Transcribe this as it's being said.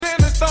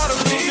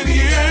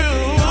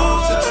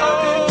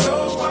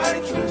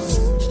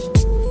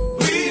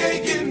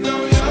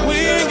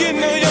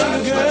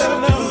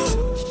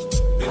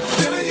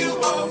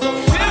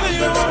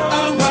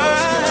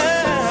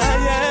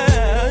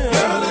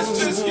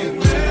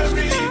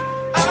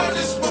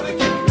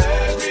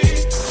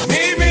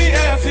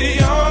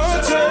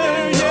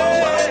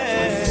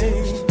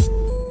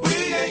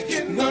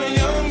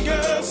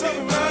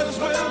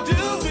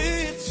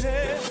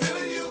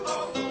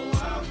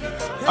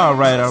All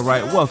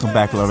right. Welcome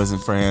back, lovers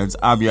and friends.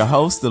 I'm your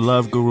host, the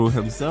love guru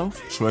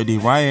himself, Troy D.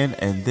 Ryan,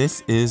 and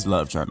this is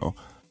Love Journal,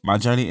 my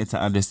journey into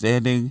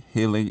understanding,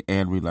 healing,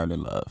 and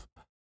relearning love.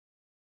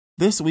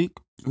 This week,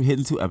 we're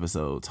hitting 2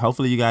 episodes.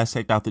 Hopefully, you guys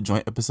checked out the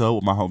joint episode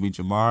with my homie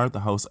Jamar, the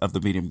host of the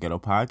Medium Ghetto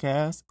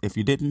podcast. If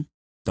you didn't,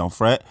 don't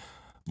fret.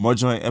 More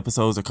joint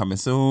episodes are coming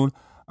soon.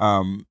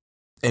 And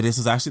this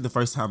was actually the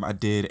first time I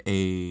did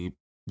a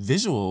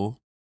visual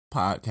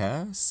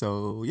podcast.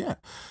 So, yeah.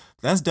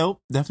 That's dope.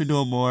 Definitely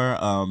doing more.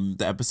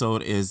 The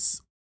episode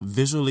is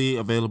visually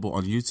available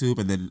on YouTube,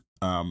 and then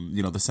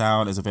the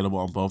sound is available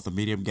on both the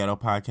Medium Ghetto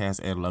podcast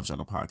and Love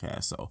Journal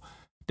podcast. So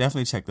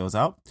definitely check those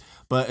out.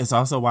 But it's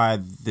also why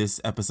this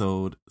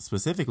episode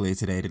specifically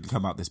today didn't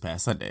come out this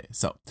past Sunday.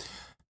 So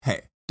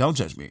hey, don't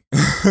judge me.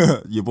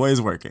 Your boy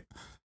is working.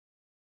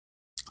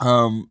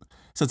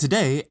 So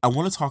today I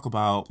want to talk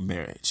about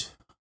marriage.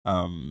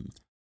 I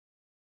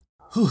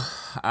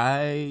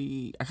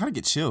kind of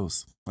get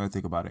chills when I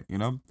think about it,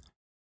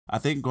 I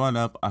think growing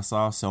up, I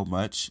saw so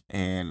much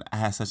and I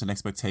had such an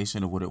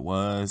expectation of what it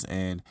was,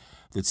 and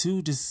the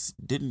two just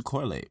didn't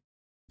correlate.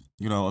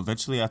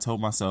 Eventually I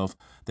told myself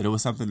that it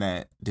was something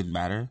that didn't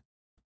matter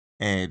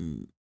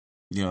and,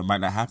 it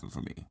might not happen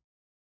for me.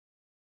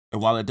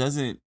 And while it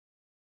doesn't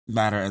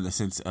matter in the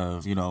sense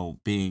of,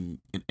 being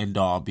an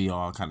end-all,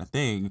 be-all kind of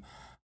thing,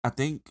 I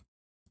think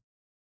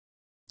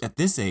at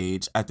this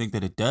age, I think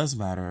that it does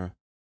matter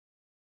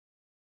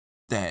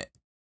that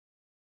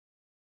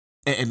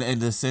in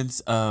the sense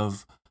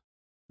of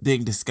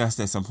being discussed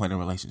at some point in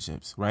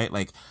relationships, right?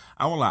 Like,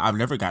 I won't lie, I've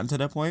never gotten to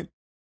that point,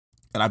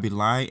 and I'd be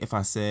lying if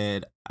I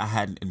said I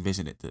hadn't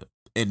envisioned it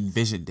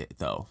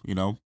though,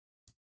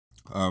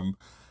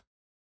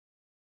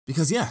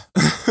 because yeah,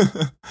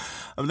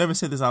 I've never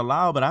said this out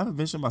loud, but I've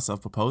envisioned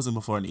myself proposing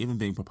before and even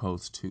being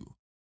proposed to.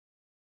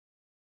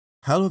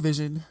 Hella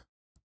vision,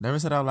 never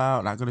said out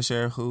loud, not gonna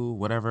share who,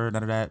 whatever,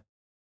 none of that.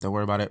 Don't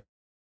worry about it.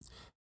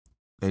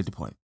 Made the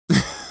point.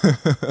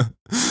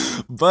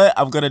 But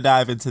I'm going to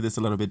dive into this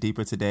a little bit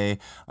deeper today.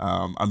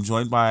 I'm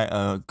joined by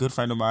a good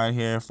friend of mine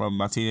here from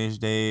my teenage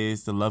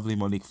days, the lovely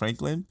Monique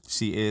Franklin.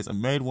 She is a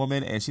married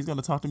woman, and she's going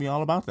to talk to me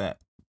all about that.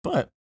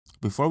 But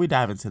before we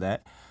dive into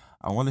that,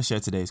 I want to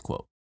share today's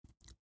quote.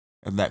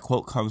 And that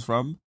quote comes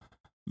from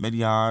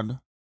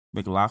Mignon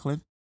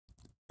McLaughlin.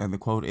 And the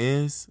quote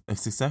is, "A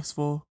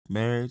successful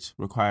marriage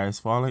requires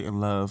falling in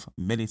love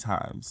many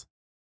times,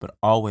 but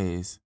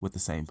always with the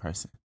same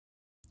person."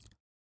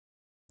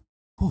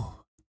 Whew.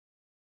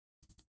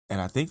 And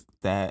I think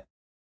that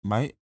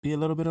might be a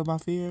little bit of my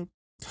fear.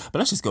 But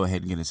let's just go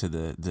ahead and get into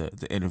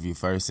the interview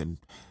first, and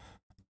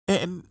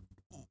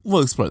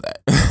we'll explore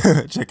that.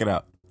 Check it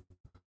out.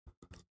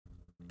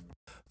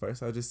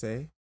 First, I'll just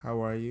say,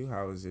 how are you?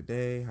 How was your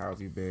day? How have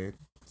you been?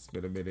 It's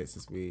been a minute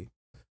since we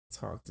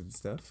talked and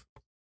stuff.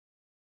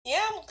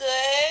 Yeah, I'm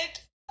good.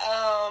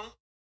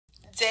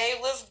 Day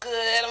was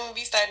good. I'm going to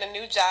be starting a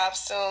new job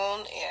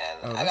soon,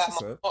 and I got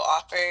multiple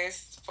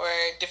offers for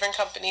different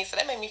companies, so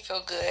that made me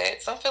feel good.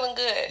 So I'm feeling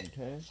good.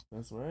 Okay,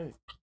 that's right.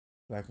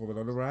 Black woman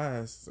on the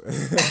rise.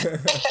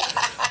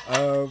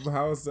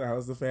 How's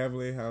the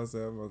family? How's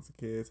the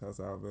kids? How's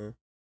Alvin?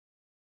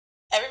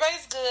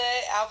 Everybody's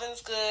good.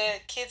 Alvin's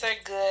good. Kids are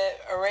good.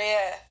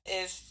 Araya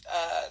is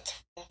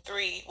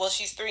 3. Well,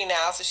 she's 3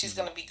 now, so she's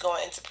going to be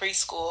going into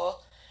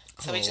preschool.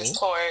 So we just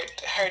toured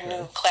her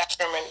new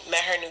classroom and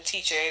met her new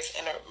teachers,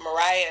 and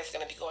Mariah is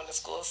going to be going to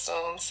school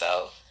soon.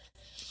 So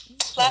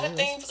a lot of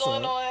things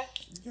going on.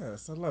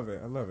 Yes, I love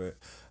it.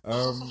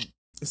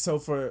 So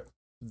for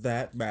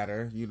that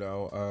matter, you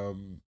know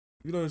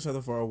each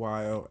other for a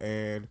while,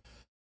 and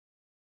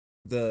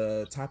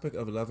the topic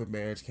of love and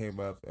marriage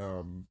came up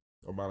on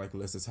my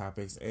list of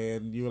topics,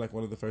 and you were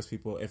one of the first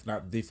people, if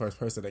not the first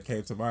person, that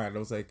came to mind. I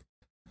was like,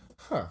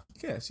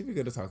 yeah, she'd be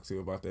good to talk to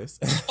about this.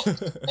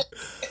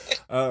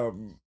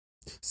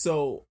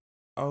 So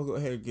I'll go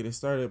ahead and get it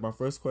started. My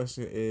first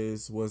question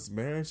is, was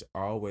marriage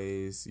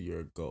always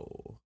your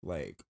goal?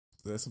 Is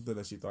that something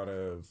that you thought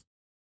of,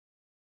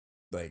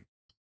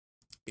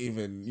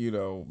 even,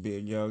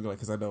 being young?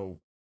 Because I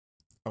know,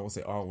 I won't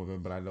say all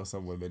women, but I know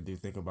some women do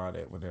think about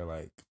it when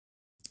they're,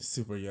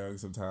 super young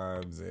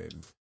sometimes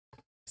and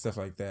stuff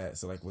like that.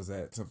 So, was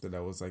that something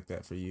that was like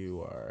that for you,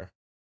 or?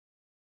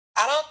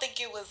 I don't think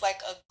it was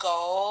a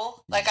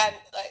goal.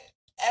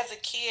 As a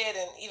kid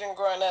and even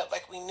growing up, I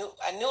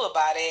knew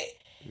about it.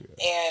 Yeah.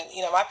 And,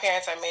 my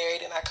parents are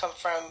married, and I come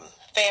from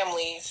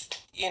families,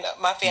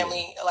 my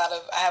family, I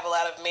have a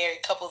lot of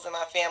married couples in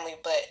my family,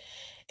 but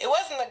it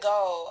wasn't a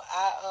goal.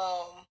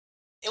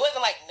 It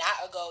wasn't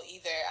not a goal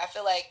either. I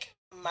feel like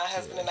my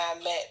husband and I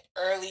met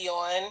early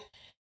on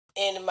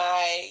in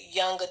my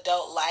young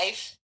adult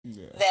life,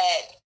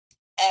 that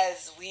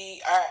as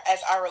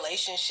our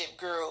relationship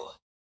grew,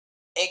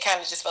 it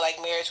kind of just felt like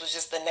marriage was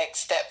just the next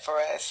step for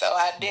us. So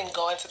I didn't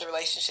go into the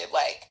relationship we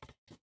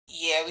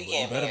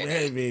getting married.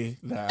 Marry me.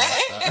 Nah.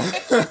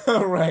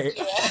 Right.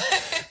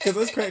 Because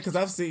it's crazy. Because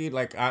I've seen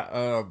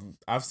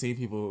I've seen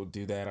people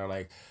do that,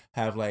 or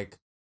have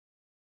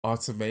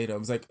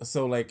ultimatums, like,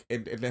 so like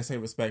in that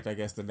same respect, I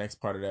guess the next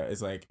part of that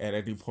is like, at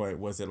any point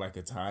was it like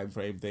a time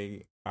frame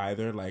thing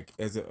either, like,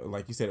 is it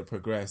like you said it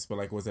progressed, but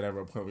like was it ever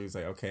a point where you was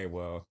like, okay,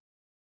 well,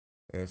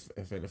 if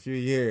in a few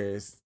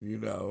years,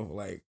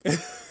 like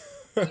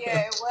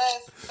Yeah, it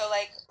was. So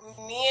like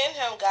me and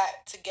him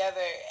got together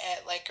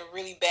at like a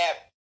really bad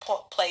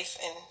place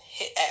in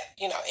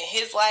in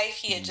his life.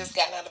 He had just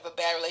gotten out of a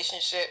bad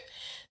relationship,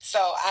 so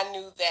I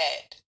knew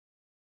that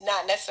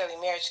not necessarily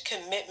marriage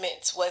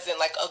commitments wasn't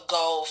like a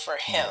goal for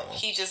him. Yeah.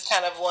 He just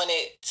kind of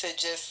wanted to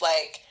just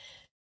like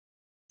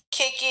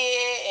kick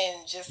it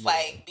and just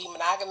like be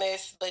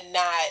monogamous but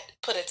not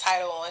put a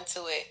title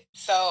onto it.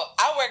 So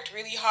I worked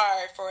really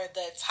hard for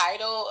the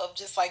title of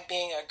just like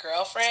being a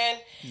girlfriend.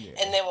 Yeah.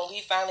 And then when we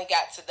finally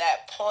got to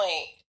that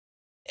point,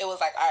 it was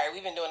like, all right,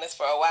 we've been doing this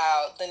for a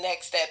while. The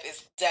next step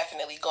is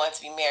definitely going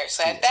to be marriage.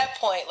 So at that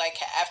point, like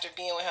after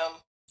being with him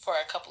for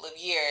a couple of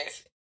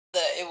years,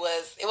 it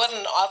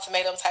wasn't an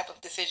ultimatum type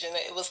of decision.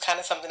 It was kind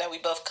of something that we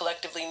both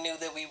collectively knew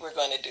that we were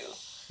going to do.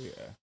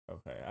 Yeah.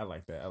 Okay. I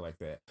like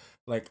that.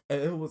 Like,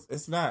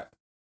 it's not,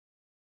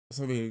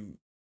 so I mean,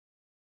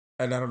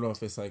 and I don't know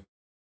if it's like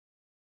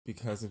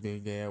because of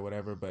being gay or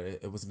whatever, but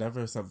it was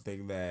never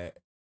something that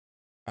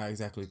I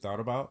exactly thought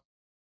about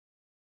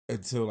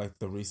until like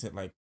the recent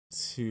like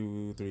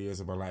 2-3 years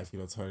of my life,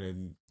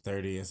 turning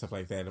 30 and stuff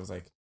like that. And it was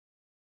like,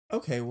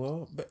 okay,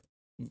 well, but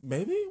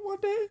maybe one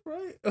day,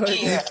 right?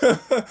 Like,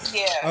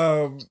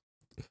 yeah.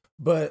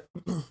 But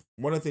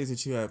one of the things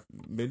that you have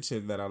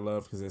mentioned that I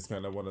love, because it's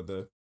kind of one of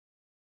the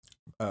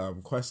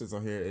questions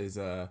on here, is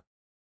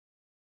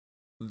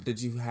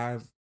did you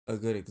have a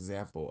good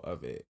example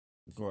of it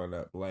growing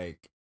up? Like,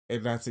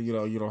 and not to,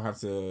 you don't have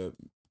to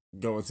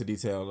go into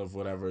detail of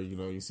whatever,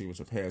 you see with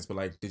your parents, but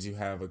like, did you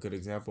have a good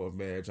example of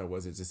marriage, or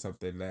was it just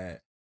something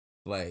that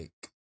like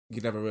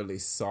you never really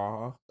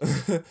saw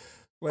like,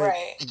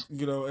 right.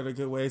 in a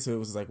good way? So it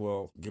was like,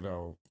 well,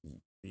 I'll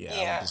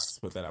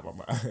just put that out my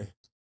mind.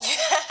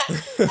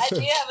 I do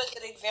have a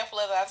good example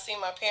of it. I've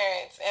seen my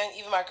parents and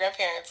even my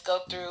grandparents go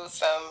through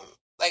some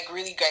like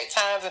really great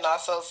times and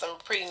also some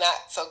pretty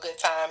not so good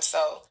times.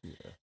 So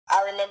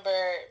I remember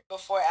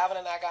before Alvin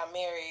and I got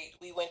married,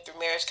 we went through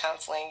marriage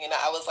counseling, and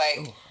I was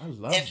like, I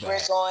love if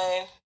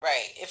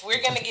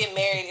we're going to get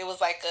married, it was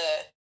like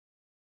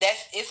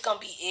it's gonna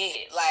be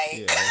it.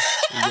 Like,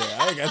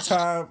 I ain't got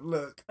time.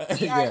 Look,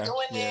 we are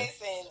doing this,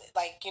 and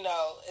like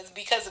it's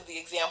because of the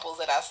examples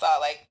that I saw.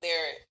 Like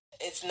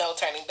it's no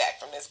turning back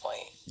from this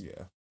point.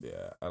 Yeah,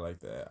 I like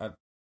that.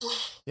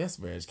 Yes,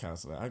 marriage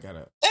counselor. I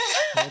gotta.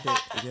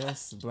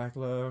 Yes, Black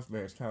love,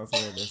 marriage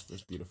counselor.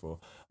 That's beautiful.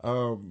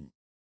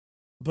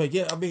 But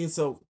yeah, I mean,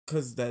 so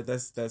because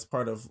that's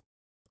part of,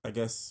 I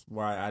guess,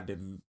 why I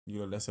didn't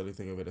necessarily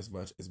think of it as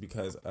much is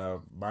because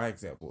of my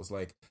examples,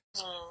 like,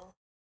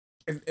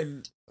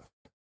 and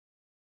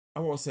I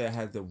won't say I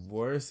had the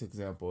worst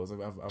examples. I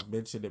mean, I've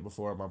mentioned it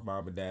before. My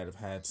mom and dad have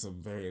had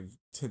some very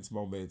intense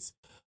moments,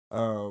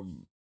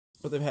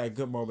 but they've had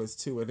good moments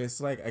too. And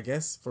it's like, I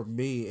guess for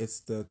me, it's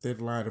the thin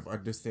line of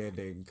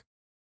understanding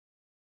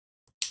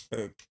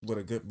what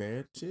a good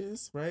marriage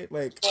is, right?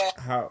 Like,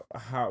 how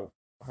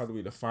do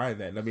we define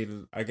that? And I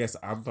mean, I guess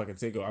I'm fucking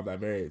single. I'm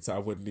not married, so I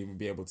wouldn't even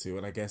be able to.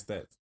 And I guess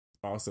that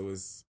also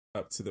is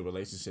up to the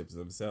relationships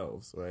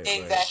themselves, right?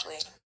 Exactly.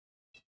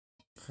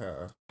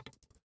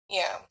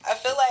 Yeah, I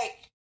feel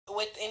like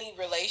with any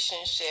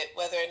relationship,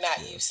 whether or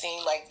not you've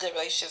seen like good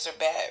relationships or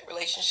bad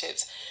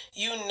relationships,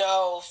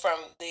 from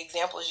the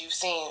examples you've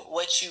seen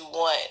what you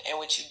want and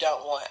what you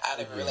don't want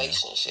out of a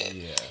relationship.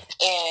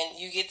 And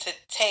you get to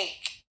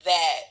take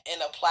that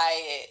and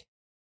apply it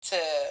to,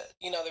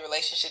 the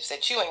relationships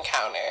that you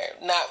encounter,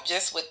 not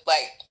just with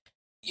like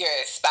your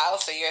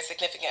spouse or your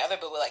significant other,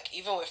 but with, like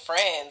even with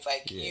friends,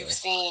 like you've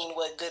seen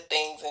what good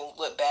things and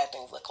what bad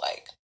things look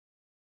like.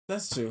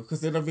 That's true,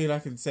 because then, I mean, I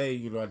can say,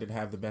 I didn't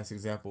have the best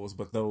examples,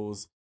 but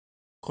those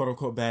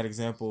quote-unquote bad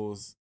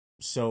examples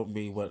showed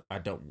me what I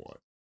don't want.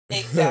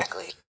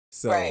 Exactly.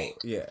 So, right.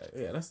 Yeah,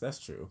 that's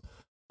true.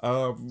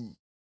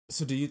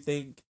 So do you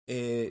think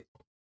it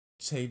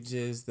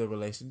changes the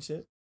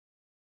relationship?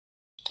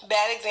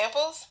 Bad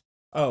examples?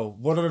 Oh,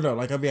 well, no.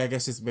 Like, I mean, I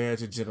guess just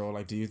marriage in general.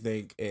 Like, do you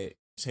think it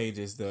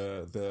changes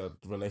the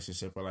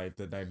relationship, or like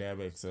the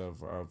dynamics of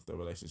the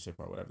relationship,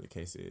 or whatever the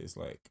case is?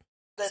 Like,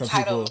 the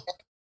title,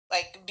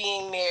 like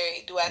being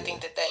married, do I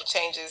think that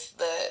changes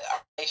the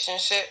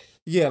relationship?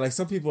 Yeah, like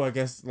some people, I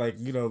guess, like,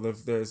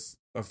 there's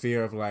a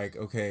fear of like,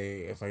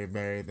 okay, if I get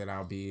married, then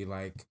I'll be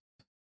like,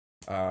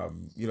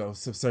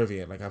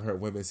 subservient. Like, I've heard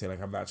women say,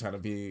 like, I'm not trying to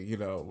be,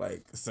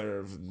 like,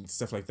 served and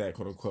stuff like that,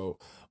 quote unquote.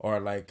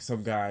 Or like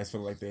some guys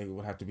feel like they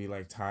would have to be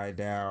like tied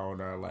down,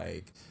 or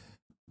like,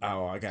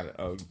 oh, I got it.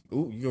 Oh,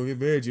 you gonna get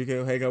married? You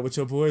can't hang out with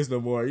your boys no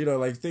more.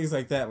 Like things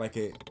like that. Like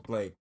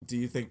do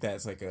you think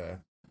that's like a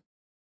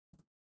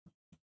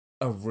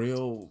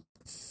real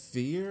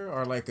fear,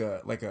 or like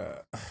a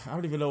I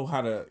don't even know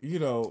how to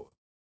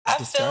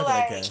I feel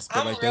like I guess, but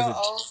I'm like, real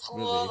old school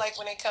really... like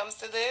when it comes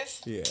to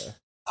this. And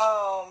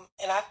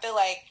I feel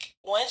like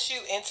once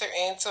you enter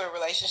into a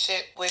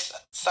relationship with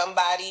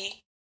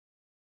somebody,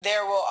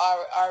 there will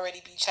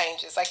already be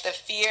changes. Like the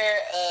fear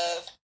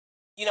of,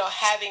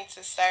 having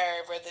to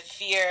serve, or the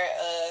fear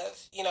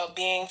of,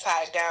 being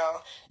tied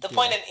down. The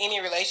point of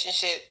any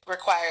relationship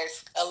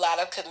requires a lot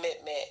of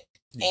commitment.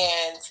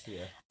 And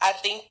I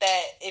think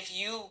that if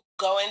you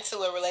go into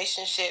a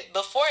relationship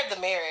before the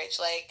marriage,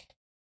 like,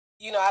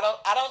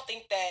 I don't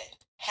think that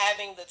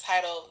having the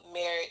title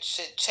marriage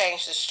should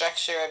change the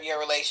structure of your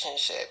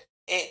relationship.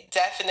 It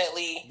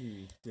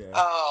definitely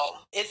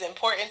is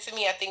important to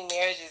me. I think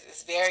marriage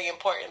is very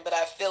important, but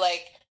I feel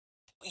like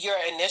your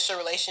initial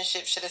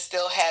relationship should have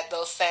still had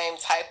those same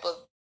type of,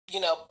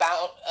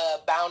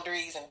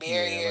 boundaries and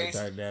barriers.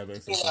 Like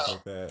dynamics and stuff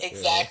like that.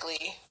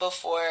 Exactly,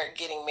 before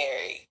getting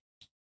married.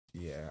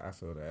 Yeah, I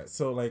feel that.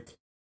 So, like,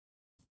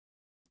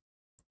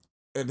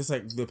 and it's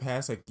like the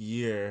past, like,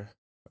 year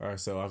or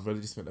so, I've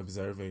really just been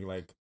observing,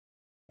 like,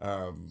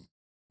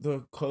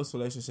 the close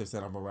relationships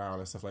that I'm around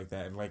and stuff like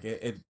that. And, like,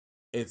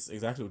 it's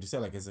exactly what you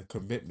said. Like, it's a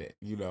commitment,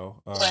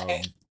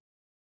 Right.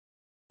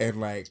 And,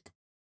 like,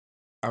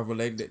 I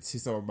related it to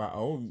some of my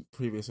own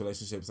previous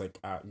relationships. Like,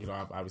 I've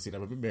obviously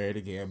never been married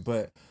again,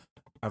 but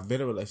I've been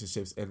in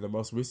relationships, and the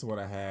most recent one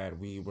I had,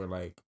 we were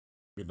like,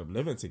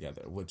 living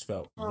together, which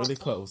felt really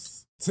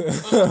close.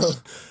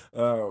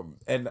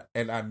 And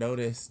I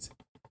noticed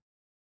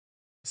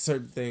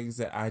certain things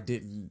that I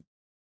didn't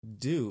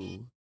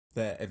do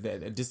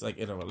and just like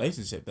in a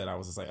relationship that I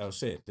was just like, oh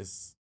shit,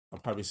 this I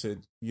probably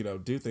should,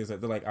 do things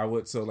like I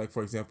would. So like,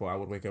 for example, I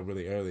would wake up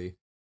really early,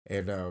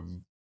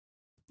 and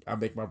I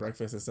make my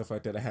breakfast and stuff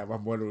like that. I have my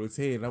morning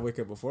routine. I wake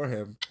up before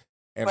him,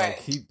 and like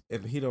he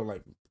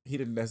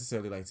didn't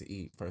necessarily like to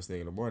eat first thing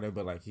in the morning,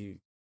 but like he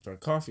drank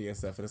coffee and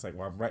stuff. And it's like,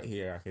 well, I'm right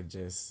here. I can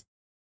just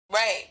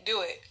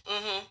do it.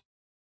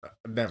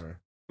 Never.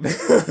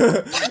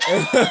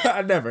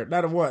 I never,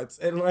 not once.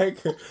 And like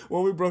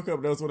when we broke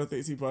up, that was one of the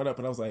things he brought up,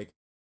 and I was like,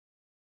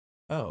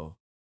 oh,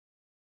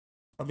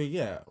 I mean,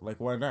 yeah, like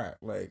why not?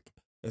 Like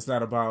it's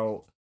not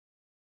about,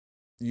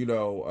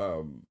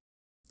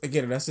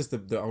 again, that's just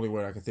the only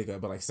word I can think of,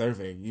 but like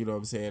serving, you know what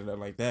I'm saying, and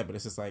like that. But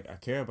it's just like, I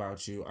care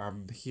about you.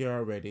 I'm here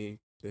already.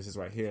 This is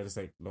right here. And it's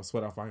like, no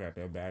sweat off my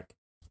goddamn back.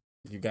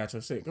 You got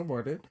your shit. Good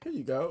morning. Here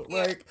you go.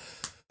 Yeah. Like,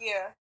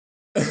 yeah.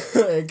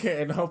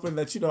 and hoping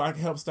that, I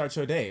can help start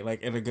your day,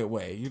 like, in a good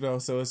way,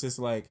 So it's just,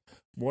 like,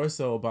 more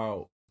so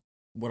about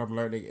what I'm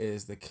learning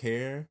is the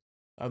care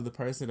of the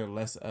person and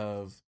less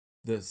of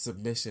the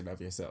submission of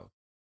yourself.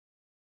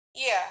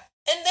 Yeah.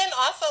 And then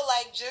also,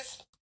 like,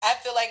 just, I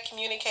feel like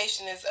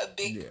communication is a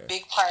big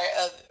part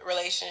of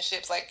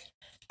relationships. Like,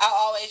 I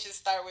always just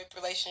start with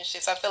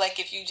relationships. I feel like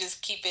if you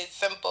just keep it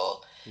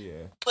simple,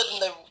 putting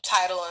the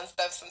title and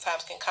stuff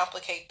sometimes can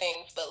complicate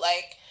things. But,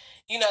 like,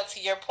 to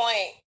your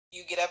point,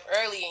 you get up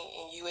early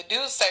and you would do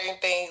certain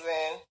things,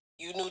 and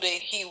you knew that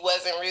he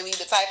wasn't really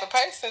the type of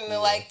person to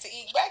like to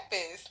eat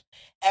breakfast.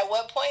 At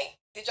what point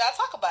did y'all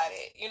talk about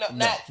it? I'm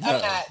not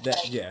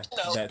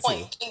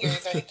pointing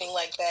fingers or anything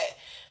like that,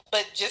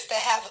 but just to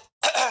have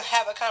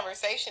a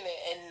conversation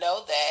and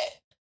know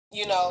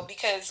that,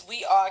 because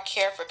we all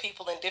care for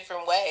people in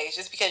different ways.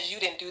 Just because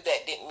you didn't do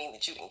that didn't mean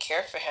that you didn't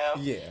care for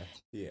him.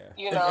 Yeah.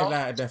 And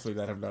I definitely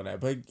let him know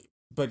that.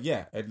 But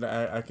yeah, and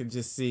I can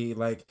just see,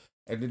 like,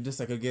 and then just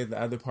like, again, the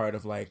other part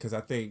of, like, because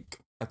I think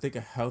a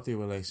healthy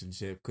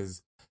relationship,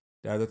 because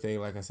the other thing,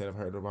 like I said, I've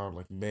heard around,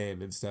 like,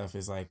 men and stuff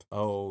is like,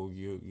 oh,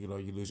 you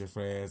lose your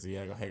friends and you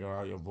ain't gonna hang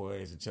around your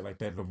boys and shit like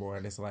that no more.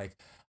 And it's like,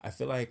 I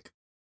feel like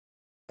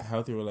a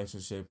healthy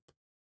relationship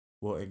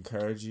will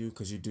encourage you,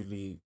 because you do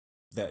need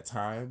that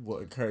time, will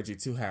encourage you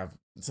to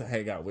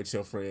hang out with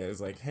your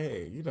friends. Like,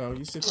 hey, you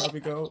should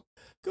probably go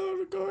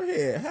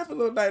ahead, have a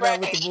little night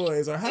out with the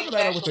boys, or have a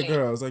night out with the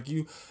girls. Like,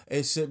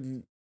 it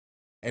shouldn't,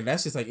 and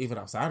that's just like even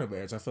outside of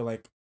marriage. I feel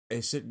like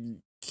it shouldn't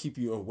keep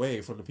you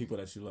away from the people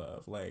that you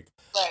love. Like,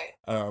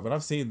 but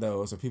I've seen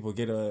those where people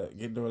get in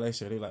a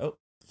relationship, they're like, oh,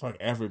 fuck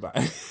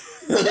everybody.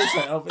 It's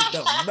like, oh,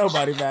 no,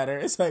 nobody matter.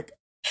 It's like,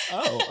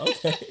 oh,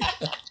 okay.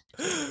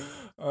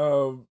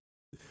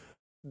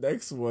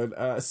 Next one.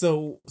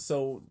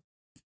 So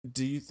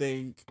do you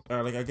think,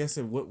 or like, I guess,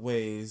 in what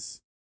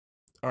ways?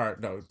 All right,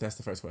 no, that's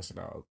the first question.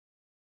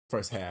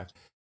 First half.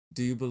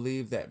 Do you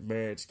believe that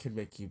marriage can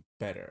make you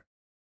better?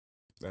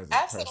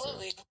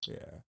 Absolutely. Person?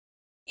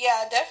 Yeah,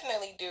 I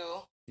definitely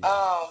do.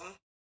 Yeah.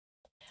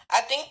 I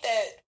think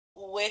that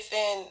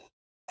within,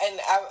 and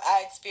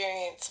I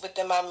experienced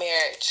within my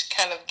marriage,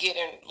 kind of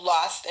getting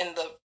lost in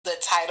the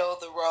title,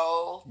 the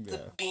role,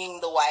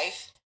 being the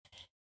wife,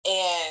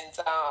 and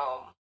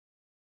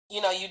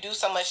you do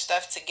so much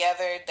stuff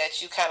together that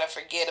you kind of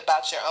forget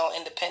about your own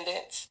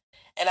independence.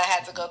 And I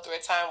had to go through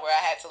a time where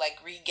I had to, like,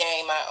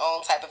 regain my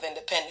own type of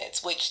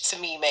independence, which to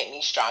me made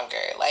me stronger.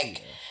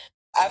 Like,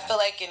 I feel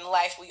like in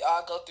life we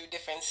all go through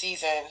different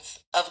seasons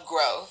of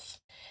growth.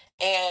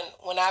 And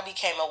when I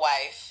became a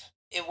wife,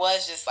 it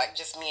was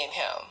just me and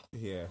him.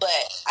 Yeah.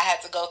 But I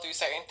had to go through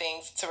certain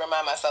things to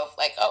remind myself,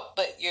 like, oh,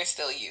 but you're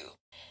still you.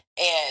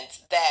 And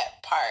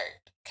that part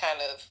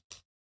kind of,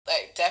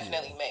 like,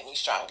 definitely made me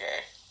stronger.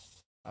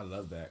 I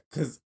love that.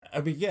 Because,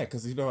 I mean, yeah,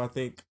 because, I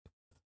think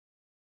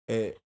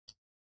it,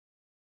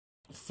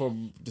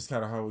 from just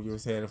kind of how you were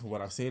saying and from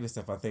what I've seen and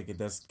stuff, I think it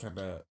does kind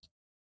of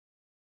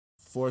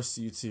force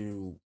you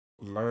to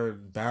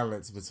learn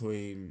balance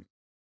between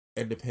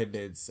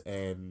independence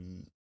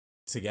and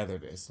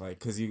togetherness, like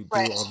because you do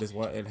Right. on this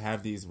one and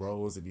have these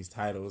roles and these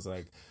titles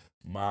like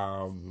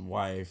mom and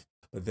wife,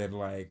 but then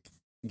like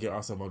you're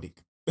also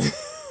Monique.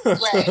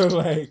 Right.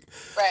 Like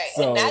Right. And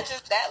so not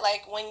just that,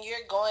 like when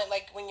you're going,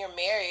 like when you're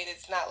married,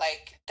 it's not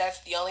like that's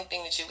the only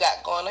thing that you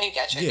got going on. You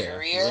got your yeah,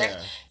 career,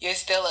 yeah, you're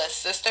still a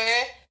sister,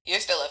 you're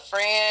still a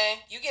friend.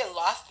 You get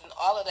lost in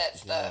all of that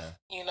yeah,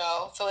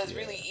 stuff, So it's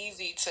really yeah.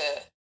 easy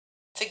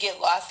to get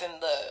lost in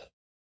the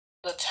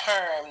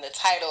term, the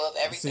title of So do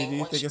everything you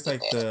once think you it's get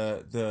like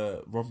there.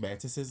 the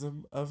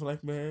romanticism of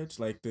like marriage?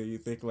 Like, do you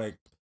think like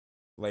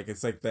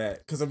it's like that?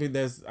 Because I mean,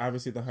 there's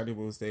obviously the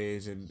honeymoon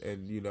stage and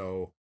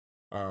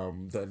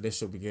the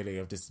initial beginning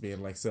of just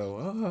being like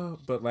so.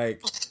 But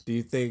like, do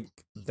you think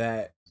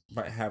that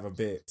might have a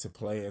bit to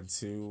play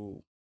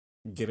into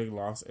getting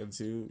lost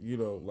into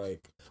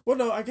like? Well,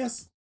 no, I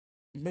guess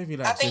maybe I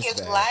not think just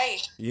it's that.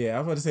 life. Yeah,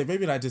 I'm going to say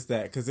maybe not just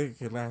that because it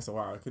can last a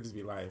while. It could just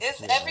be life.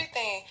 It's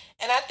everything.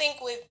 And I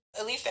think with,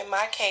 at least in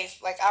my case,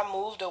 like I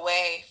moved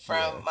away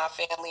Yeah, from my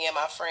family and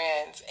my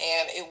friends,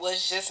 and it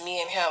was just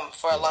me and him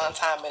for a yeah, long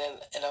time in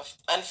an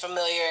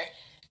unfamiliar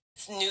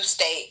new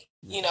state,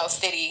 yeah.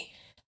 city.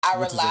 I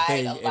Which is a relied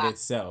thing a in lot.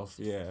 itself.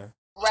 Yeah,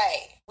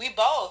 Right. We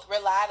both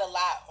relied a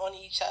lot on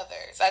each other.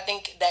 So I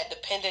think that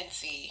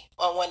dependency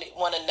on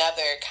one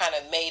another kind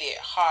of made it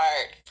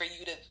hard for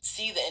you to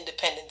see the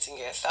independence in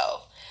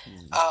yourself.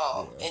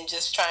 yeah, And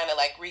just trying to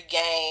like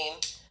regain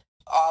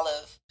all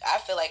of, I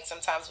feel like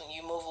sometimes when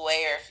you move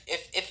away, or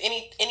if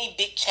any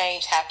big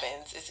change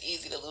happens, it's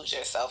easy to lose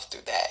yourself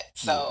through that. yeah.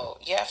 So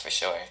yeah, for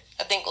sure,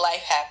 I think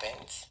life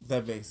happens.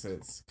 That makes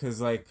sense.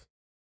 Cause like,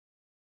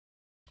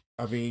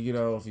 I mean,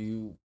 if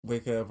you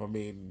wake up, I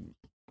mean,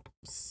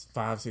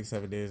 5, 6,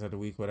 7 days of the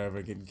week,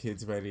 whatever, getting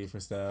kids ready for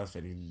stuff,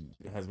 and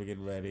your husband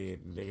getting ready,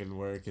 and they getting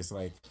work. It's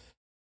like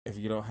if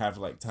you don't have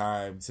like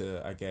time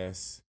to, I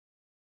guess,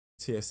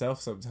 to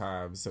yourself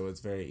sometimes. So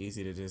it's very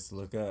easy to just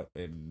look up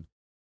and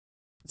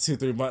 2,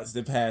 3 months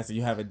that pass and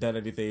you haven't done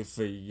anything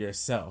for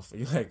yourself.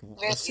 And you're like, Real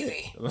well, shit.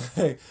 easy.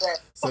 Like,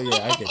 so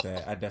yeah, I Right. get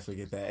that. I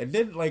definitely get that. And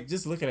then like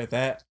just looking at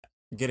that,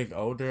 getting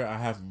older, I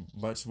have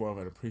much more of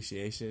an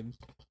appreciation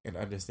and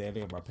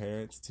understanding of my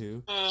parents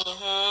too.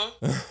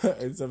 Mm-hmm.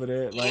 And some of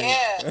their like,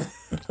 Yeah.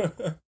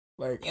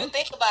 like You okay,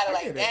 think about it I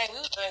like, get it. dang, we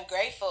was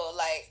ungrateful.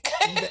 Like,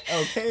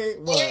 Okay,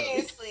 what?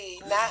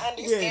 seriously, not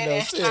You ain't no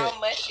understanding shit. how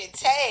much it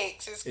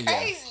takes is Yeah,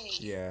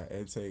 crazy. yeah,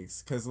 it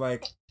takes because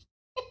like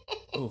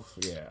oof,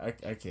 yeah, I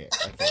can't.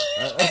 I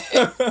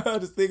can't. I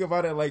just think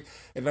about it like,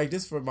 and like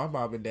just for my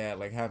mom and dad,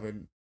 like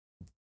having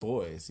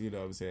boys, you know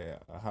what I'm saying?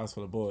 A house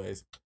full of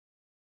boys,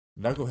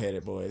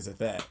 knuckleheaded boys at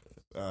that.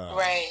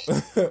 Right.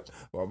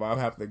 My mom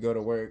have to go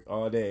to work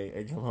all day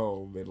and come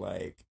home and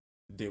like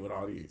deal with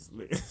all these,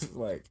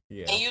 like,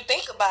 yeah. And you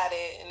think about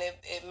it, and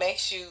it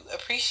makes you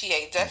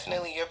appreciate Hmm.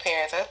 definitely your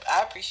parents.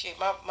 I appreciate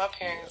my Yeah.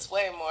 parents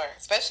way more,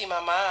 especially my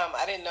mom.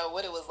 I didn't know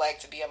what it was like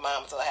to be a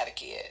mom until I had a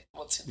kid.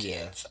 Well, two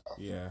Yeah. kids. So.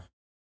 Yeah.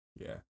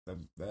 Yeah,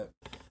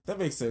 that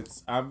makes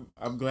sense. I'm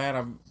glad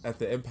I'm at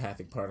the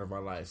empathic part of my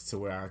life to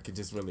where I can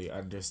just really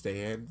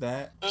understand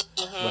that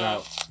Hmm.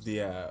 without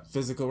the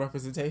physical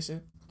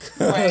representation.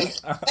 Right.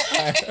 'Cause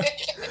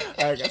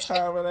I ain't got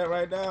time for that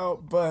right now,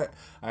 but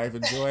I'm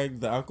enjoying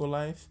the uncle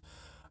life.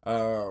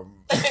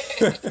 Um,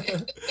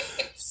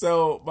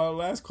 so my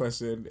last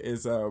question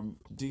is, do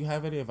you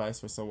have any advice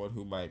for someone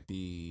who might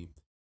be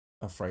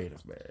afraid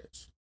of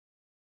marriage?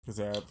 Because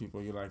there are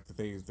people you like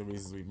the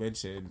reasons we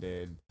mentioned,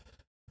 and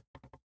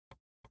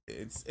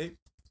it's it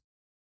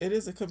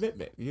is a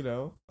commitment,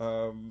 yeah.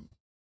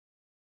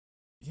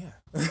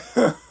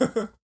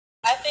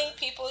 I think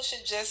people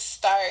should just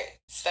start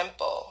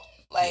simple.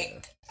 Yeah.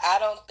 Like, I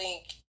don't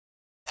think,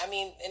 I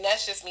mean, and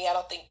that's just me. I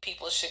don't think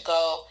people should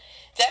go.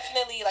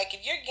 Definitely, like,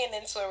 if you're getting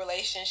into a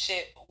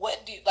relationship,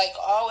 what do you, like,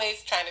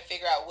 always trying to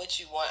figure out what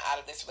you want out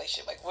of this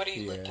relationship? Like, what are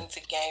you Yeah. looking to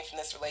gain from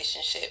this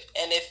relationship?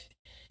 And if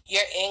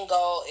your end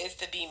goal is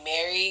to be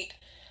married,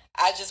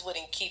 I just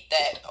wouldn't keep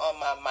that on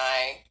my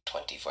mind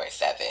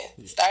 24/7.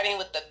 Yeah. Starting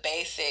with the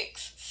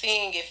basics,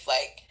 seeing if,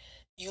 like,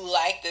 you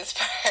like this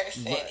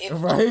person, Right,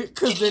 right,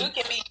 because if you then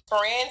can be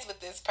friends with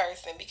this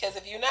person, because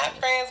if you're not yeah,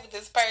 friends with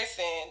this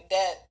person,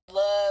 that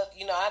love,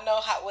 I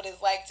know how what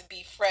it's like to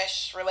be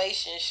fresh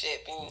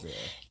relationship and yeah,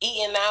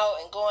 eating out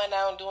and going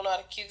out and doing all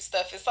the cute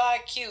stuff. It's all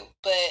cute,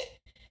 but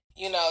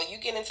you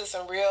get into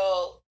some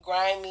real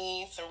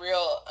grimy, some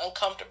real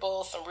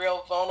uncomfortable, some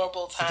real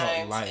vulnerable it's about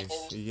times, life.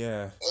 and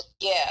Yeah,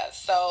 yeah.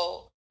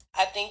 So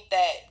I think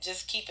that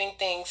just keeping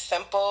things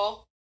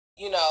simple,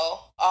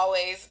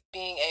 always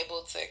being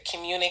able to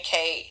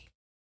communicate,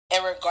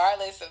 and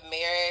regardless of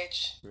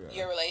marriage, yeah,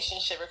 your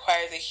relationship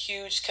requires a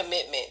huge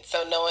commitment.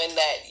 So knowing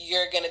that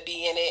you're going to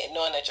be in it and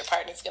knowing that your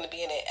partner's going to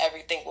be in it,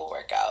 everything will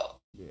work out.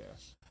 yeah.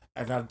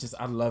 And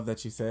I love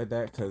that you said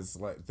that because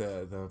like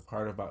the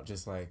part about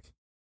just like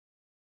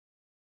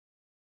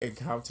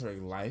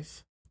encountering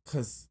life,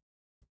 because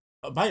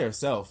by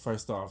yourself,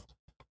 first off,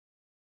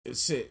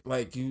 shit,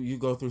 like you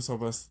go through so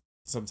much.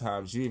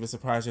 Sometimes you even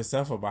surprise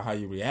yourself about how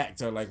you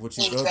react or like what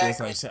you go through. It's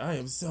like, shit, I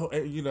am so,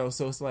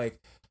 so it's like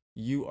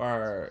you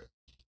are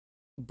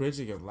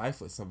bridging your life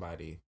with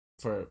somebody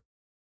for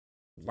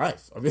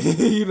life. I mean,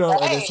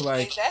 and it's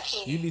like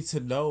you need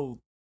to know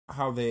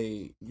how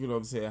they, what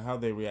I'm saying, how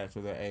they react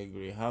when they're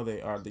angry, how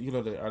they are,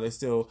 are they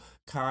still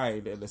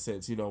kind in a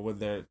sense, when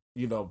they're,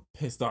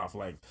 pissed off,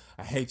 like,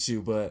 I hate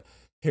you, but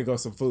here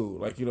goes some food,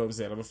 like, what I'm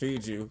saying, I'm gonna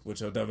feed you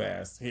with your dumb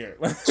ass here,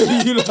 like,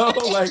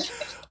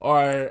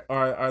 or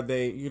are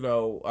they,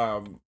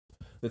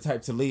 the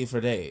type to leave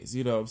for days,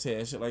 what I'm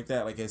saying, shit like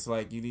that. Like, it's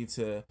like you need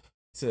to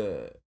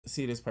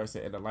see this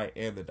person in the light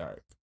and the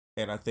dark.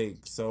 And I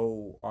think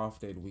so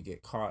often we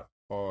get caught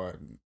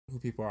on who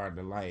people are in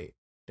the light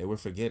that we're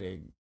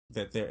forgetting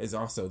that there is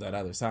also that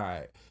other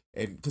side.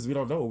 And because we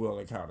don't know what we'll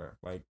encounter.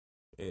 Like,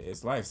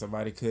 it's life.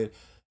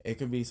 It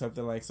could be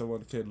something like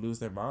someone could lose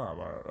their mom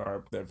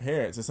or their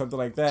parents or something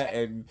like that.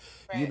 And,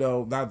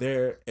 now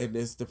they're in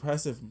this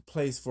depressive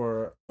place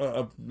for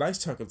a nice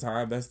chunk of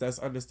time. That's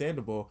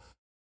understandable.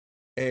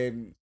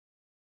 And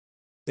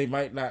they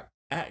might not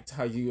act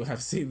how you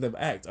have seen them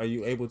act. Are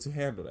you able to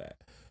handle that?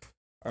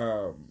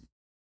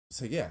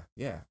 So yeah,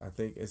 I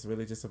think it's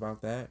really just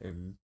about that.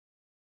 And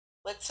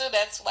but too,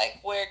 that's like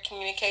where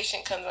communication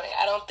comes in.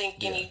 I don't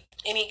think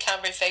any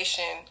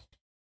conversation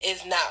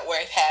is not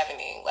worth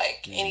having,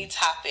 like any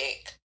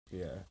topic.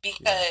 Yeah.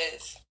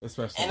 Because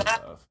especially in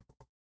love.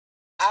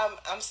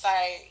 I'm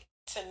sorry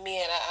to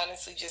men, I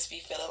honestly just be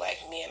feeling like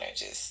men are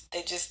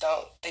they just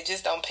don't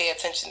pay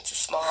attention to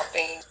small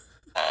things.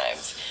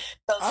 Times.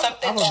 So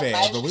I'm a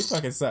man, but we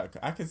fucking suck.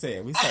 I can say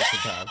it. We suck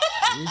sometimes.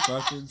 We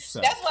fucking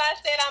suck. That's why I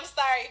said I'm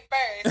sorry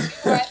first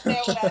before I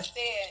said what I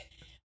said.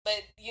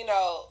 But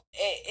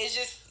it's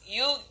just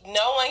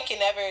no one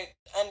can ever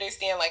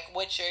understand like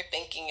what you're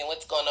thinking and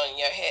what's going on in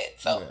your head.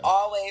 So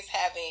always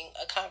having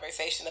a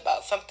conversation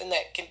about something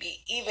that can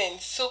be even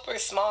super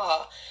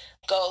small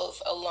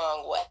goes a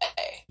long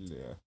way.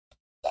 Yeah.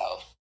 So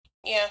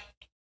yeah.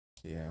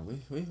 Yeah,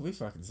 we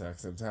fucking suck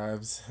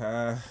sometimes.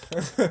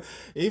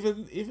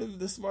 Even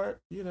the smart,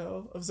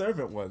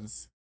 observant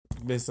ones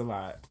miss a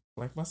lot,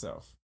 like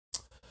myself.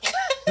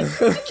 That's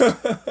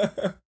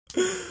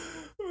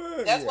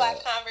why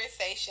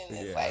conversation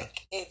is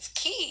like it's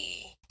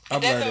key.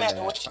 It doesn't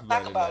matter what you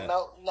talk about.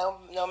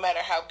 No matter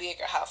how big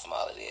or how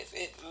small it is,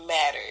 it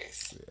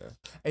matters. Yeah,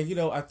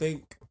 and I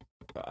think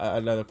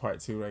another part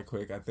too, right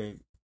quick. I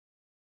think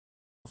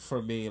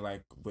for me,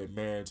 like with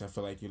marriage, I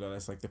feel like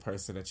that's like the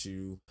person that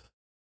you.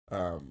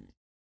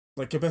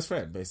 Like your best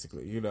friend,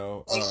 basically,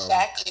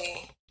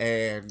 Exactly.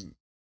 And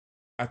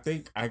I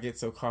think I get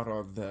so caught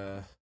on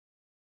the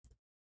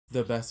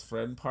best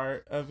friend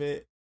part of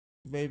it,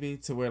 maybe,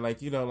 to where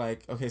like,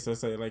 like, okay, so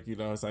say like,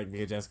 it's like me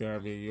and Jessica or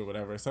me and you or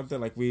whatever,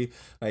 something like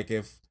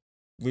if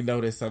we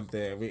notice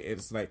something,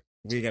 it's like,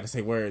 we gotta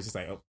say words, it's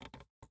like, oh.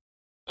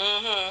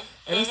 Mm-hmm.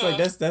 And it's like,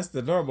 that's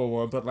the normal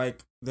one, but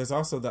like, there's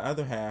also the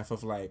other half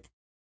of like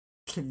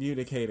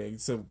communicating,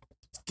 so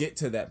get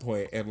to that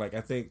point. And like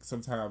I think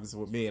sometimes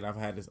with me, and I've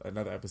had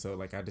another episode,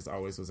 like I just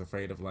always was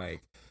afraid of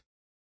like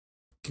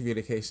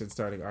communication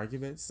starting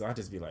arguments, so I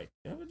just be like,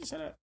 just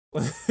shut up.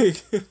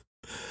 Like,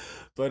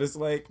 but it's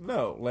like,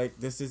 no, like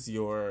this is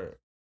your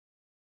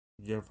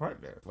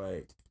partner,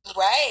 like,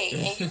 right.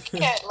 And you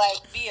can't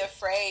like be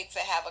afraid to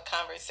have a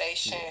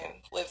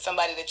conversation with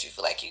somebody that you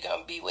feel like you're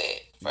gonna be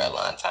with for a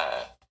long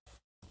time.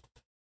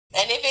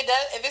 And if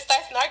it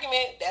starts an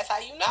argument, that's how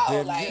you know,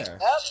 then, like,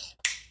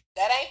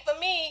 that ain't for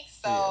me.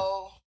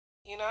 So,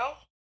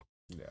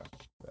 Yeah.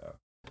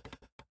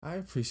 I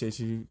appreciate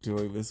you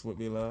doing this with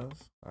me, love.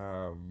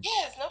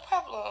 Yes, no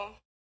problem.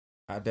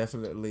 I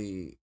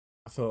definitely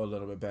feel a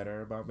little bit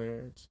better about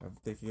marriage. I'm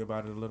thinking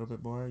about it a little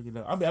bit more,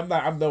 I mean,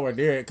 I'm nowhere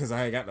near it because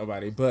I ain't got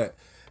nobody, but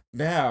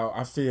now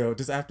I feel,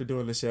 just after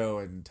doing the show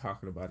and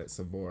talking about it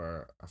some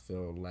more, I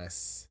feel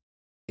less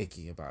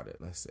icky about it,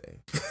 let's say.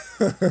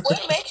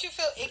 What makes you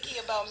feel icky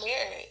about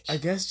marriage? I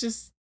guess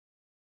just,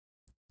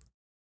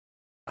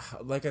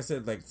 like I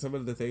said, like some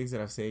of the things that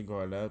I've seen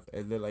growing up,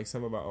 and then like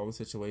some of my own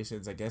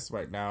situations. I guess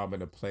right now I'm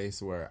in a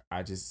place where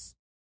I just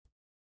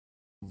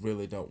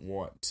really don't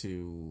want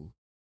to.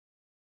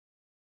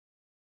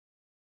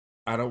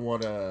 I don't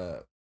want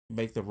to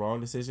make the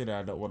wrong decision, and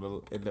I don't want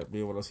to end up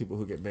being one of those people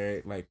who get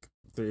married like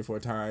 3 or 4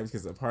 times,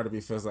 because a part of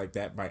me feels like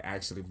that might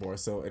actually more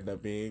so end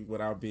up being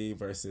what I'll be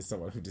versus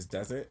someone who just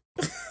doesn't.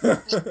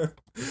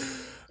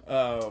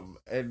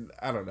 And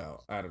I don't know.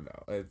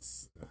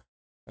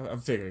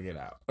 I'm figuring it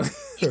out.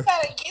 You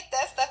gotta get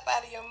that stuff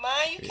out of your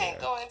mind. You can't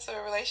go into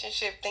a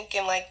relationship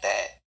thinking like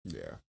that.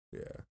 Yeah.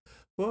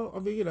 Well, I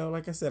mean,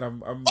 like I said,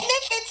 I'm. And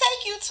if it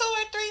take you 2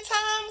 or 3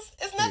 times,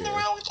 there's nothing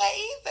wrong with that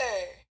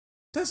either.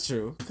 That's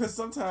true, because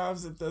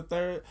sometimes the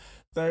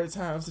third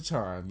time's the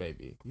charm,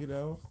 maybe,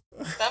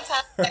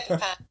 Sometimes second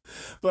time.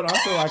 But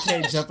also, I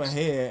can't jump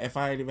ahead if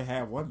I ain't even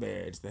had one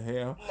marriage. The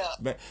hell?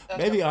 No.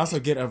 Maybe also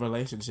get a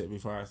relationship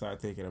before I start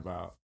thinking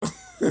about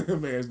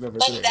marriage number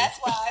 3. But that's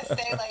why I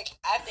say, like,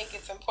 I think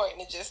it's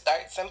important to just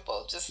start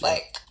simple. Just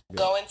like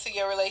go into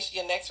your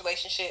next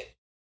relationship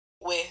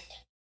with,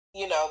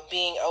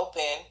 being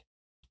open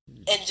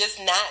and just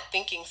not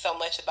thinking so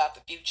much about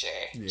the future,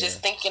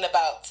 just thinking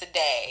about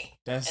today.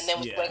 And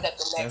then we wake up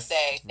the next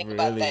day, think really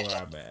about that. Where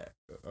I'm at.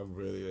 I'm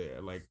really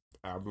there. Like,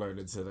 I'm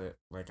learning to that.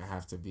 Like, I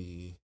have to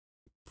be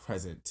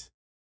present,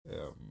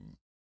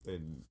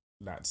 and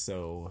not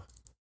so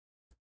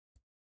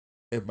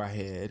in my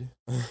head.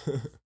 And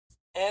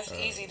it's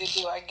easy to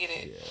do. I get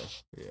it.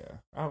 Yeah.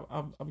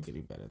 I'm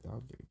getting better though.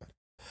 I'm getting better.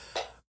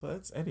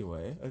 But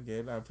anyway,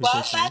 again, I appreciate well,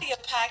 outside of your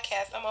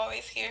podcast, I'm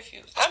always here if you.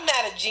 I'm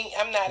not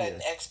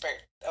an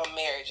expert on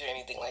marriage or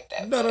anything like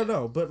that.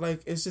 No. But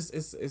like, it's just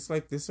it's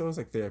like this show is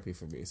like therapy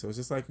for me. So it's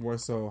just like more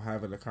so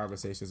having the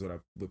conversations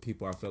with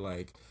people I feel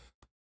like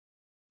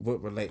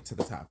would relate to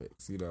the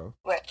topics,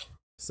 Right.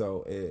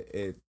 So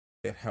it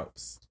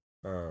helps.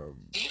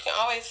 We can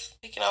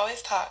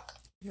always talk.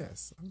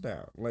 Yes, I'm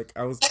down. Like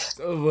what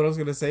I was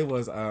gonna say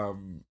was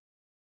I'm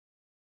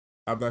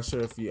not sure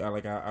if you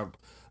I'm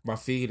my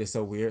feed is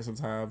so weird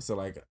sometimes. So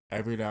like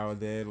every now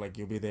and then, like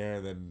you'll be there,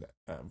 and then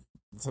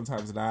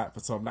sometimes not.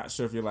 But so I'm not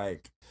sure if you're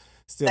like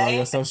still on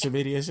your social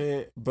media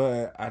shit.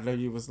 But I know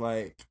you was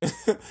like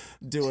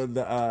doing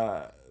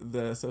the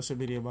social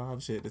media mom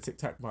shit, the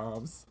TikTok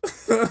moms.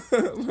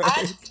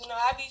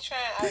 I be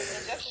trying.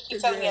 Jessica keep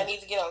telling me I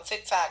need to get on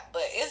TikTok,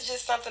 but it's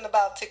just something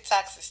about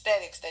TikTok's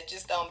aesthetics that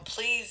just don't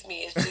please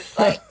me. It's just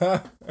like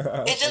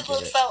it just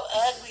looks so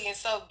ugly and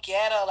so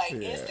ghetto. Like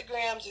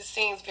Instagram just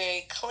seems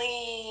very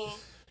clean,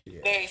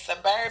 very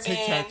suburban.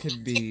 TikTok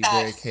can be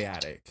very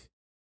chaotic.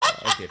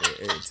 I get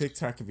it.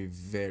 TikTok can be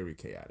very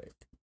chaotic.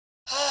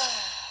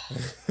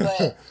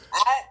 But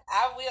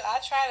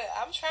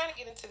I'm trying to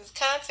get into this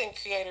content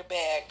creator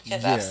bag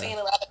because I've seen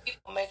a lot of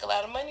people make a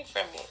lot of money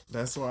from it.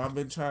 That's why I've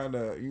been trying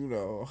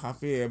to,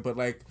 hop in. But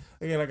like,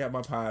 again, I got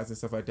my pods and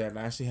stuff like that, and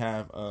I actually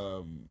have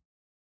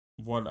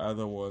one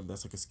other one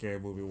that's like a scary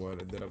movie one,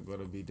 and then I'm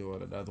gonna be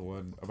doing another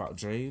one about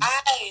dreams.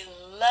 I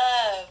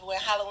love when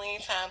Halloween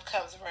time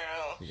comes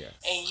around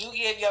and you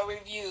give your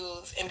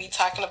reviews and be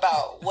talking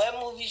about what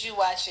movies you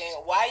watching,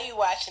 why you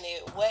watching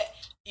it, what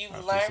you've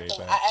learned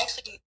from.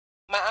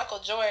 My Uncle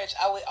George,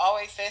 I would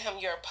always send him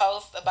your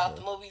post about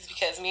the movies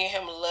because me and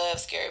him love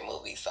scary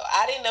movies. So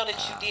I didn't know that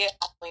you did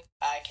Halloween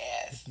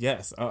podcast.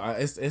 Yes,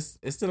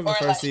 it's still in the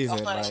first season.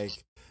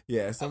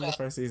 It's still in the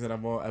first season.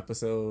 I'm on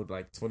episode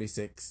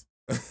 26.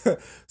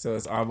 So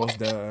it's almost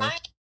done.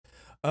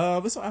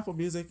 It's on Apple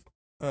Music.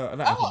 Not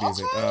Apple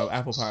Music.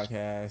 Apple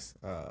Podcasts,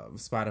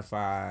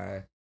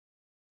 Spotify,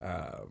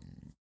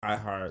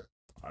 iHeart,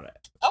 all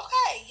that.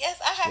 Okay, yes,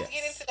 I have to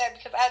get into that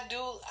because I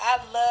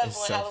love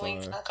when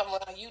Halloween time comes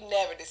around. You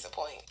never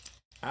disappoint.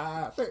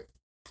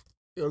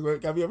 You're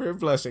got me over here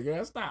blushing,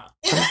 girl. Stop.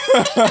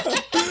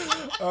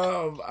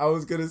 I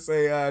was gonna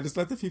say, just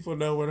let the people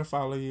know where to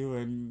follow you,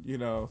 and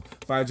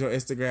find your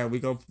Instagram. We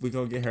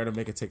gonna get her to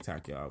make a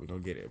TikTok, y'all. We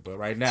gonna get it, but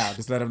right now,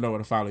 just let them know where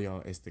to follow you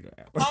on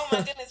Instagram. Oh my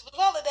goodness, was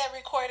all of that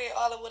recorded?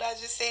 All of what I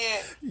just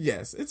said?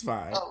 Yes, it's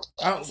fine. Oh,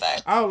 I'm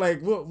sorry.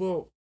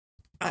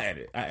 I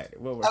edit.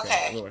 We'll work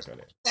on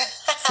it.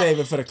 Save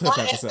it for the clip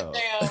episode.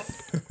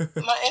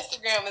 My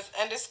Instagram is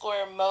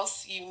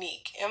 _most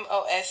unique.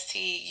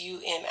 MOSTUNIQUE.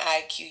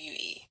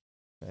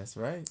 That's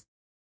right.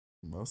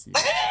 Most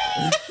unique.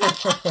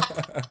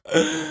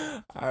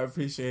 I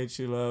appreciate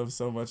you, love,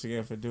 so much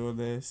again for doing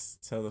this.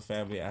 Tell the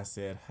family I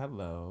said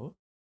hello.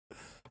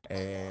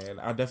 And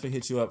I'll definitely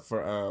hit you up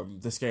for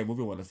the scary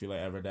movie one if you're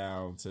ever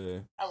down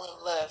to. I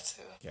would love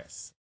to.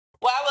 Yes.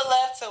 Well, I would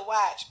love to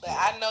watch, but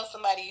I know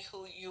somebody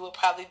who you would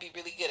probably be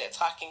really good at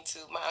talking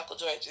to. My Uncle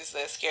George is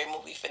a scary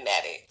movie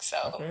fanatic,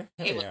 so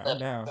he would love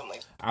something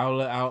like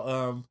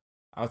that.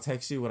 I'll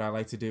text you. What I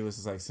like to do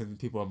is just send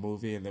people a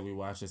movie and then we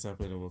watch it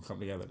separately and we'll come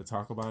together to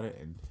talk about it.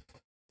 And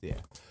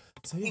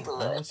so I'll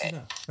let you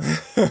know.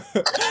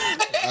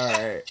 All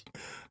right.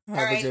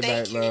 Have a good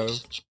night, love.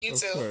 You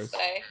too. Course.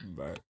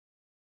 Bye.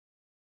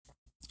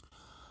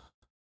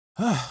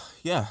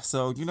 Yeah.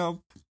 So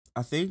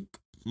I think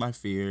my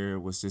fear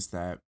was just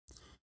that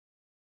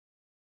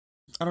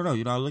I don't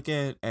know. I look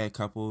at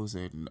couples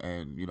and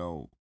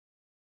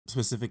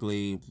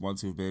specifically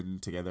ones who've been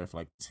together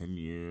for 10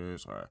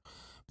 years or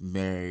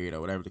married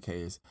or whatever the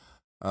case.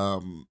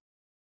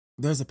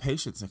 There's a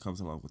patience that comes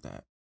along with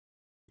that.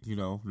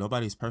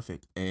 Nobody's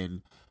perfect,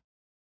 and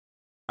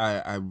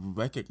I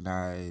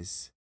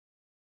recognize,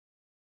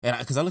 and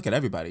because I look at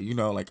everybody,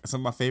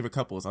 some of my favorite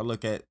couples,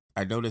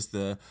 I notice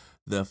the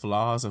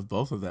flaws of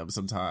both of them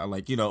sometimes,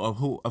 of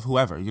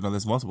whoever,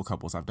 there's multiple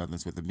couples I've done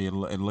this with,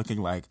 and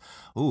looking like,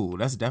 ooh,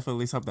 that's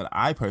definitely something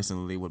I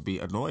personally would be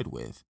annoyed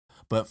with.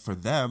 But for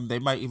them, they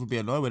might even be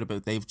annoyed with it,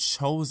 but they've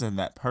chosen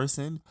that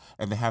person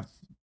and they have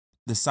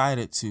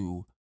decided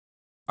to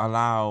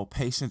allow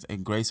patience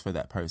and grace for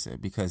that person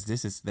because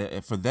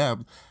for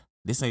them,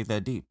 this ain't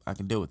that deep. I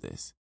can deal with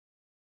this.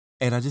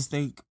 And I just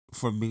think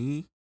for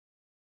me,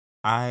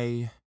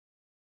 I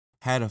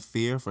had a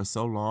fear for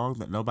so long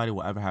that nobody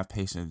will ever have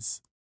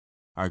patience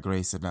or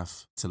grace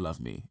enough to love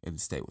me and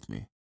stay with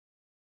me.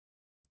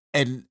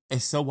 And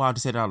it's so wild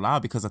to say that out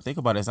loud because I think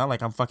about it, it's not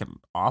like I'm fucking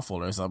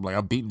awful or something. Like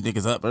I'm beating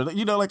niggas up or,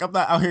 you know, like I'm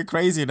not out here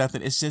crazy or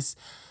nothing. It's just,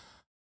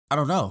 I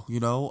don't know, you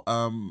know.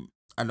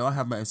 I know I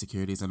have my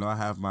insecurities. I know I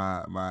have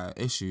my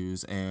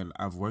issues, and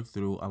I've worked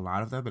through a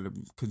lot of them, and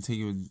I'm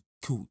continuing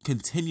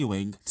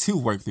to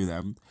work through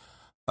them.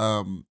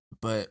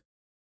 But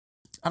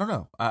I don't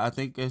know. I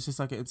think it's just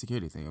like an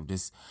insecurity thing. I'm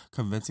just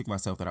convincing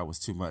myself that I was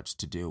too much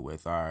to deal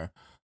with, or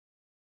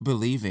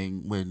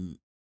believing when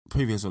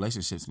previous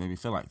relationships made me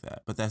feel like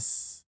that. But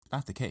that's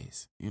not the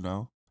case, you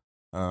know?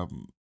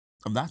 I'm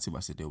not too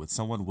much to deal with.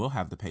 Someone will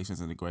have the patience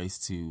and the grace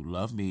to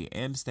love me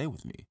and stay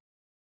with me.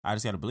 I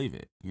just got to believe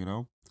it, you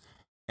know?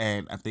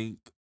 And I think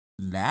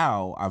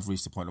now I've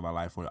reached a point in my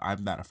life where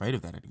I'm not afraid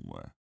of that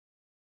anymore.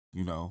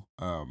 You know,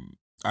 I'm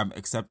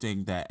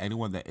accepting that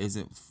anyone that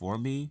isn't for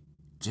me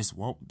just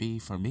won't be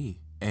for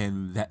me,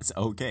 and that's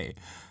okay.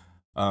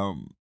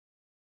 Um,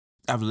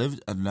 I've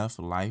lived enough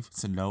life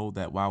to know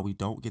that while we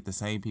don't get the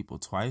same people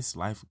twice,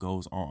 life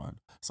goes on.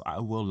 So I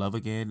will love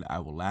again. I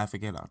will laugh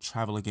again. I'll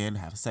travel again,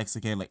 have sex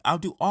again. Like, I'll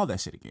do all that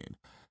shit again.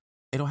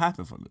 It'll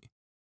happen for me.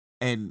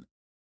 And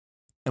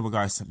in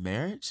regards to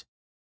marriage,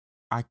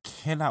 I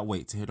cannot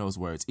wait to hear those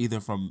words,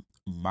 either from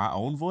my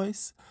own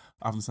voice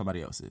or from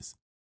somebody else's.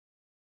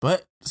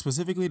 But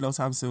specifically, no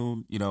time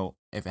soon. You know,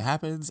 if it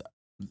happens,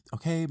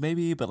 okay,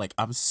 maybe. But like,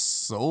 I'm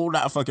so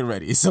not fucking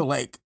ready. So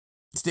like,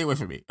 stay away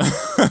from me.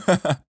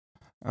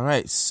 All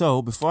right.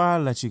 So before I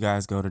let you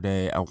guys go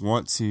today, I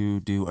want to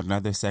do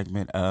another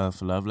segment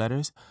of love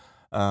letters.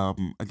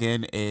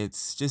 Again,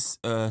 it's just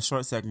a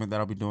short segment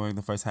that I'll be doing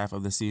the first half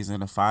of the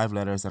season of 5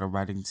 letters that I'm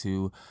writing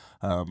to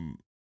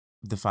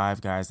the 5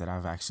 guys that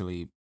I've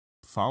actually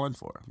fallen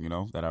for, you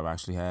know, that I've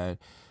actually had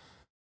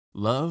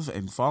love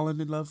and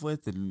fallen in love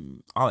with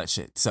and all that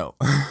shit. So,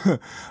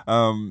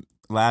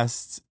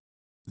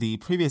 the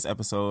previous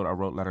episode, I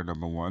wrote letter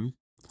number 1,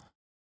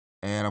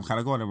 and I'm kind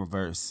of going in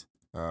reverse.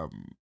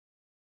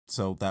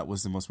 So that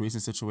was the most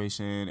recent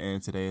situation,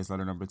 and today is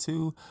letter number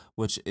 2,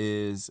 which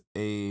is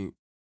a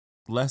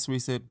less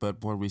recent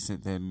but more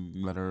recent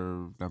than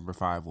letter number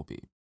 5 will be.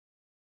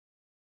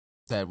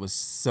 That was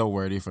so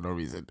wordy for no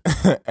reason.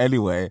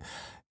 Anyway,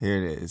 here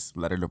it is,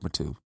 letter number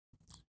 2.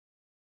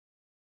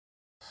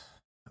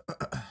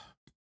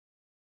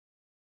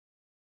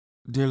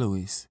 Dear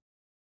Luis,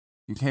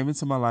 you came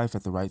into my life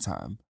at the right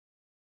time.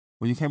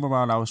 When you came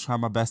around, I was trying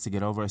my best to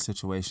get over a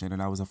situation,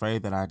 and I was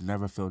afraid that I'd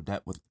never feel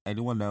debt with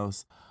anyone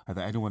else, or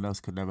that anyone else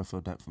could never feel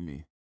debt for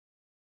me.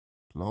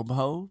 Lo and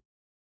behold,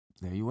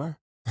 there you were.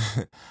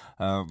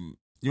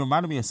 You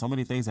reminded me of so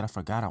many things that I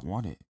forgot I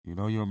wanted. You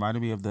know, you reminded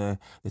me of the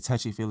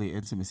touchy-feely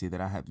intimacy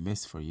that I had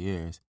missed for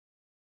years.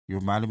 You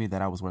reminded me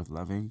that I was worth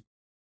loving.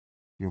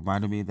 You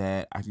reminded me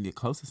that I can get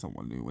close to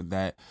someone new and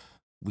that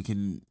we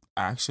can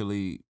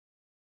actually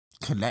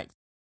connect.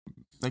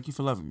 Thank you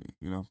for loving me,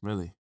 you know,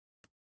 really.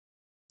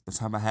 The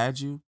time I had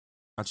you,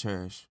 I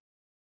cherish.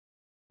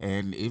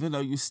 And even though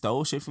you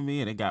stole shit from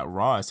me and it got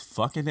raw as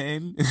fuck in the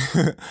end,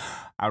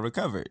 I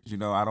recovered. You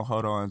know, I don't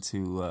hold on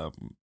to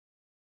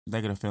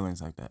negative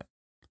feelings like that.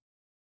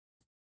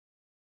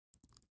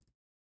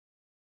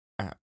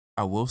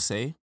 I will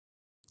say,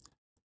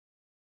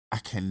 I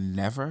can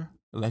never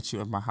let you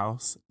in my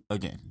house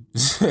again.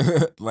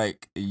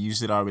 Like, you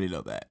should already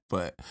know that.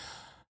 But,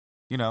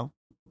 you know,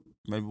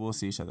 maybe we'll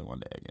see each other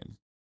one day again.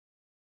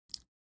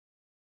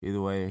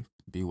 Either way,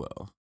 be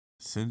well.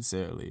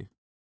 Sincerely,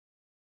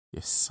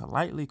 your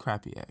slightly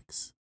crappy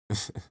ex.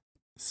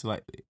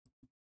 Slightly.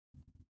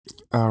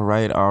 All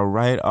right.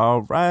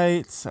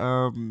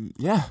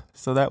 Yeah,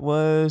 so that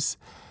was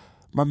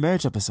my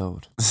marriage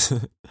episode.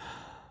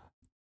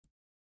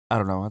 I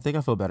don't know. I think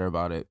I feel better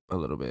about it a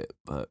little bit,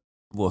 but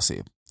we'll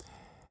see.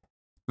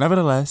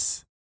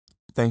 Nevertheless,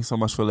 thanks so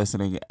much for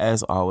listening.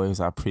 As always,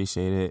 I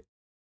appreciate it.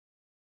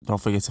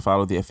 Don't forget to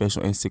follow the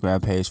official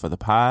Instagram page for the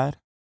pod,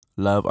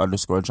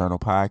 love_journal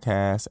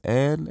podcast.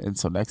 And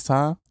until next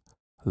time,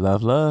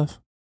 love.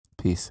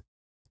 Peace.